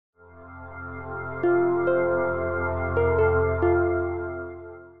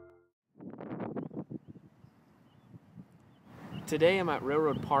Today I'm at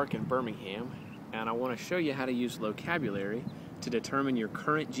Railroad Park in Birmingham, and I want to show you how to use Locabulary to determine your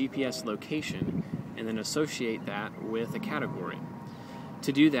current GPS location and then associate that with a category.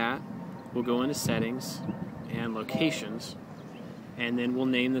 To do that, we'll go into Settings and Locations, and then we'll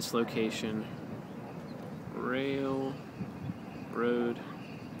name this location Railroad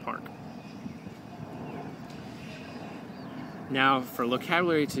Park. Now, for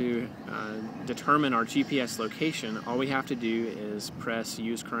Locabulary to determine our GPS location, all we have to do is press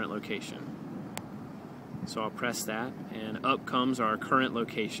Use Current Location. So I'll press that, and up comes our current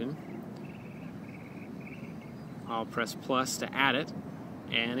location. I'll press plus to add it,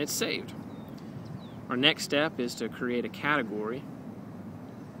 and it's saved. Our next step is to create a category.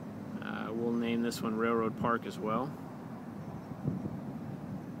 We'll name this one Railroad Park as well.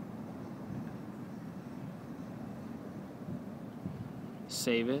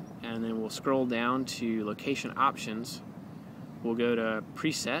 Save it, and then we'll scroll down to Location Options. We'll go to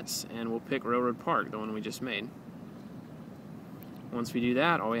Presets, and we'll pick Railroad Park, the one we just made. Once we do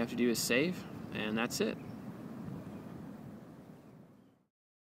that, all we have to do is save, and that's it.